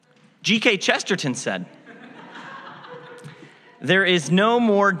G.K. Chesterton said, "There is no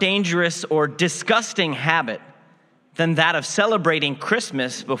more dangerous or disgusting habit than that of celebrating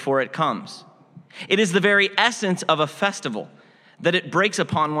Christmas before it comes. It is the very essence of a festival, that it breaks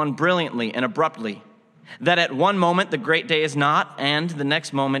upon one brilliantly and abruptly, that at one moment the great day is not, and the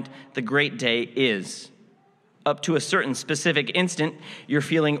next moment the great day is. Up to a certain specific instant, you're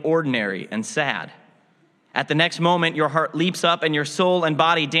feeling ordinary and sad. At the next moment, your heart leaps up and your soul and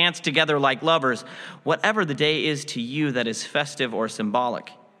body dance together like lovers. Whatever the day is to you that is festive or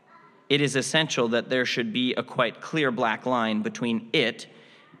symbolic, it is essential that there should be a quite clear black line between it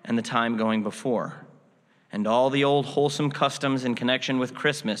and the time going before. And all the old wholesome customs in connection with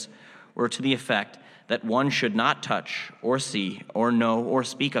Christmas were to the effect that one should not touch or see or know or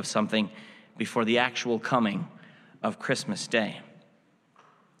speak of something before the actual coming of Christmas Day.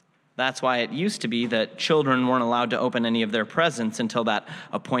 That's why it used to be that children weren't allowed to open any of their presents until that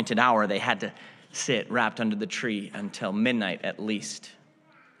appointed hour. They had to sit wrapped under the tree until midnight at least.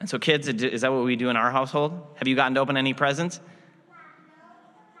 And so kids, is that what we do in our household? Have you gotten to open any presents?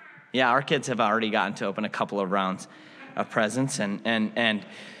 Yeah, our kids have already gotten to open a couple of rounds of presents. And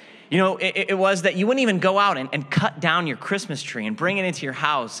you know, it was that you wouldn't even go out and cut down your Christmas tree and bring it into your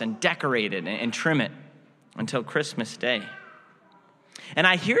house and decorate it and trim it until Christmas Day. And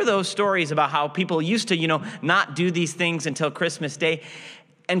I hear those stories about how people used to, not do these things until Christmas Day.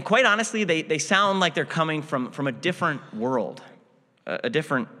 And quite honestly, they sound like they're coming from a different world, a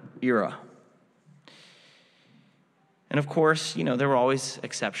different era. And of course, there were always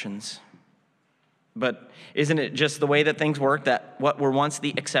exceptions. But isn't it just the way that things work, that what were once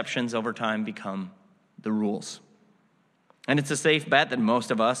the exceptions over time become the rules? And it's a safe bet that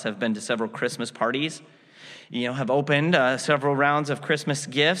most of us have been to several Christmas parties, have opened several rounds of Christmas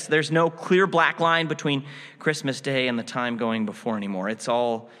gifts. There's no clear black line between Christmas Day and the time going before anymore. It's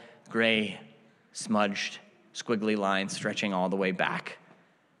all gray, smudged, squiggly lines stretching all the way back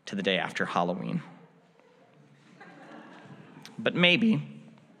to the day after Halloween. But maybe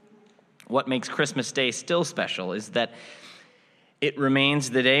what makes Christmas Day still special is that it remains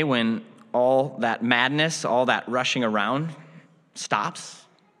the day when all that madness, all that rushing around stops.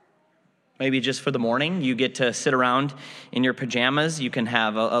 Maybe just for the morning, you get to sit around in your pajamas. You can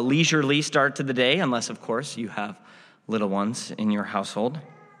have a leisurely start to the day, unless, of course, you have little ones in your household.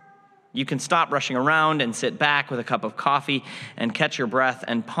 You can stop rushing around and sit back with a cup of coffee and catch your breath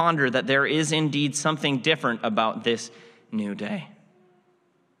and ponder that there is indeed something different about this new day,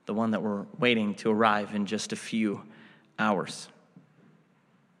 the one that we're waiting to arrive in just a few hours.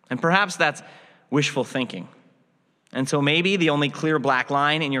 And perhaps that's wishful thinking. And so maybe the only clear black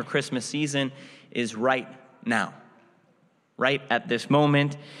line in your Christmas season is right now, right at this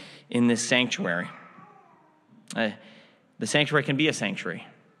moment in this sanctuary. The sanctuary can be a sanctuary,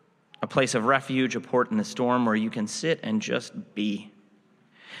 a place of refuge, a port in the storm where you can sit and just be,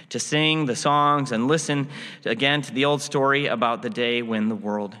 to sing the songs and listen again to the old story about the day when the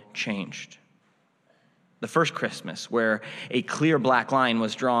world changed. The first Christmas, where a clear black line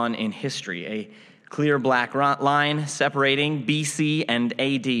was drawn in history, a clear black line separating BC and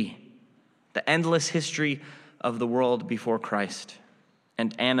AD, the endless history of the world before Christ,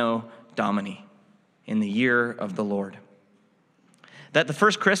 and Anno Domini, in the year of the Lord. That the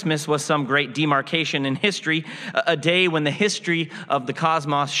first Christmas was some great demarcation in history, a day when the history of the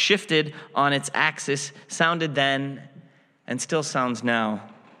cosmos shifted on its axis, sounded then, and still sounds now,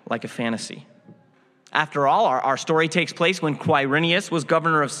 like a fantasy. After all, our story takes place when Quirinius was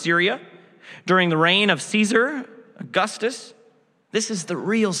governor of Syria, during the reign of Caesar Augustus. This is the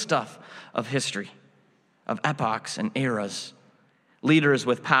real stuff of history, of epochs and eras, leaders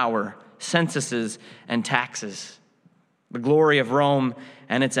with power, censuses and taxes, the glory of Rome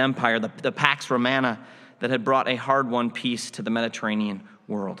and its empire, the Pax Romana that had brought a hard-won peace to the Mediterranean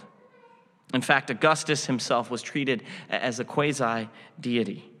world. In fact, Augustus himself was treated as a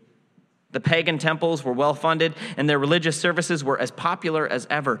quasi-deity. The pagan temples were well-funded, and their religious services were as popular as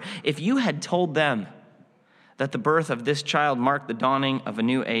ever. If you had told them that the birth of this child marked the dawning of a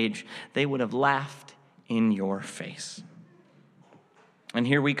new age, they would have laughed in your face. And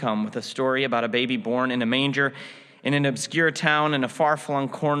here we come with a story about a baby born in a manger in an obscure town in a far-flung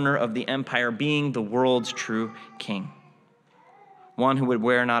corner of the empire, being the world's true king. One who would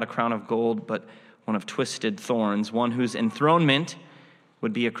wear not a crown of gold, but one of twisted thorns, one whose enthronement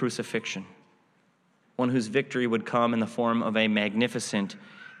would be a crucifixion, one whose victory would come in the form of a magnificent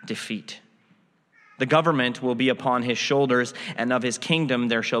defeat. The government will be upon his shoulders, and of his kingdom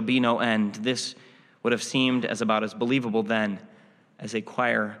there shall be no end. This would have seemed as about as believable then as a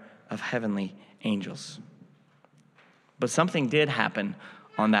choir of heavenly angels. But something did happen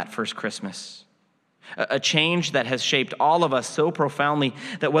on that first Christmas. A change that has shaped all of us so profoundly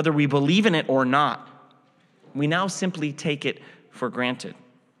that whether we believe in it or not, we now simply take it for granted.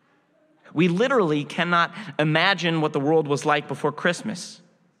 We literally cannot imagine what the world was like before Christmas.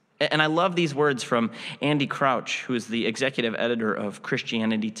 And I love these words from Andy Crouch, who is the executive editor of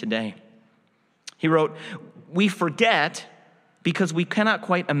Christianity Today. He wrote, "We forget because we cannot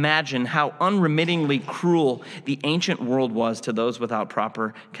quite imagine how unremittingly cruel the ancient world was to those without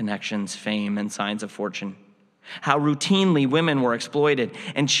proper connections, fame, and signs of fortune. How routinely women were exploited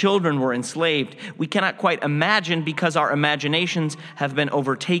and children were enslaved. We cannot quite imagine because our imaginations have been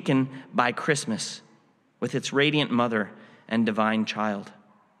overtaken by Christmas with its radiant mother and divine child.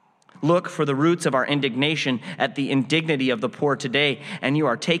 Look for the roots of our indignation at the indignity of the poor today, and you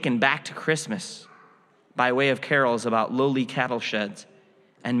are taken back to Christmas by way of carols about lowly cattle sheds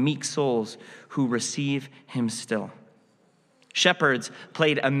and meek souls who receive him still." Shepherds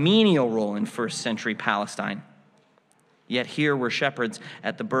played a menial role in first century Palestine. Yet here were shepherds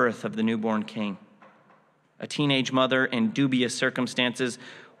at the birth of the newborn king. A teenage mother in dubious circumstances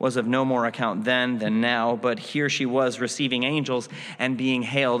was of no more account then than now, but here she was receiving angels and being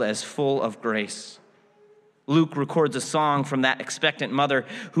hailed as full of grace. Luke records a song from that expectant mother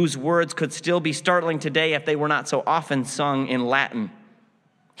whose words could still be startling today if they were not so often sung in Latin.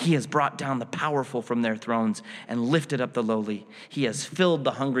 "He has brought down the powerful from their thrones and lifted up the lowly. He has filled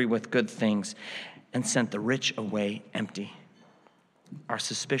the hungry with good things and sent the rich away empty." Our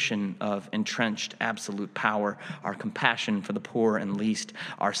suspicion of entrenched absolute power, our compassion for the poor and least,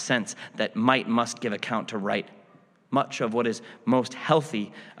 our sense that might must give account to right, much of what is most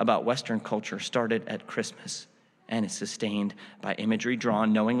healthy about Western culture started at Christmas and is sustained by imagery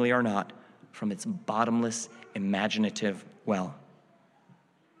drawn, knowingly or not, from its bottomless, imaginative well.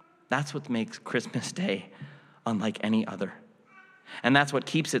 That's what makes Christmas Day unlike any other. And that's what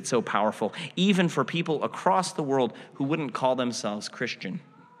keeps it so powerful, even for people across the world who wouldn't call themselves Christian.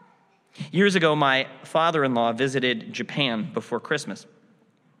 Years ago, my father-in-law visited Japan before Christmas.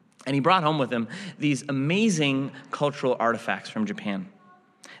 And he brought home with him these amazing cultural artifacts from Japan.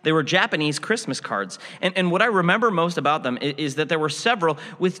 They were Japanese Christmas cards. And what I remember most about them is that there were several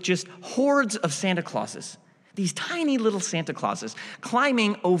with just hordes of Santa Clauses, these tiny little Santa Clauses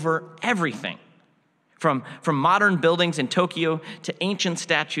climbing over everything, from modern buildings in Tokyo to ancient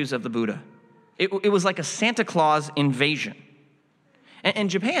statues of the Buddha. It was like a Santa Claus invasion. And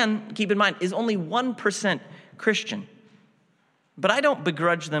Japan, keep in mind, is only 1% Christian. But I don't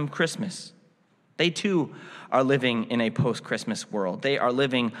begrudge them Christmas. They too are living in a post-Christmas world. They are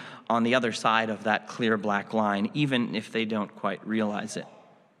living on the other side of that clear black line, even if they don't quite realize it.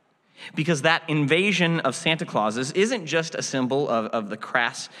 Because that invasion of Santa Clauses isn't just a symbol of the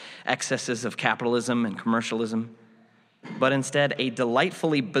crass excesses of capitalism and commercialism, but instead a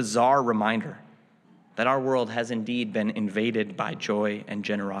delightfully bizarre reminder that our world has indeed been invaded by joy and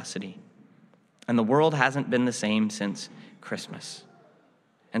generosity. And the world hasn't been the same since Christmas.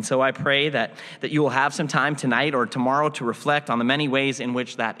 And so I pray that you will have some time tonight or tomorrow to reflect on the many ways in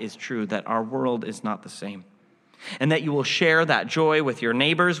which that is true, that our world is not the same. And that you will share that joy with your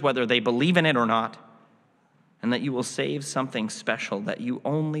neighbors, whether they believe in it or not. And that you will save something special that you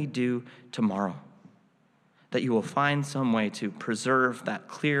only do tomorrow. That you will find some way to preserve that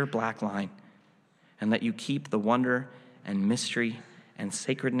clear black line. And that you keep the wonder and mystery and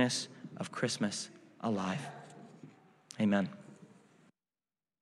sacredness of Christmas alive. Amen.